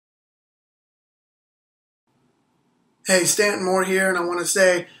Hey, Stanton Moore here, and I want to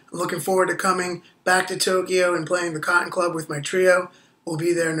say I'm looking forward to coming back to Tokyo and playing the Cotton Club with my trio. We'll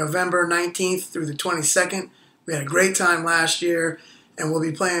be there November 19th through the 22nd. We had a great time last year, and we'll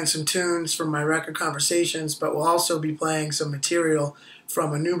be playing some tunes from my record Conversations, but we'll also be playing some material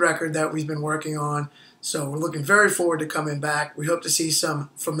from a new record that we've been working on. So we're looking very forward to coming back. We hope to see some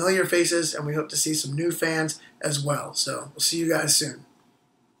familiar faces, and we hope to see some new fans as well. So we'll see you guys soon.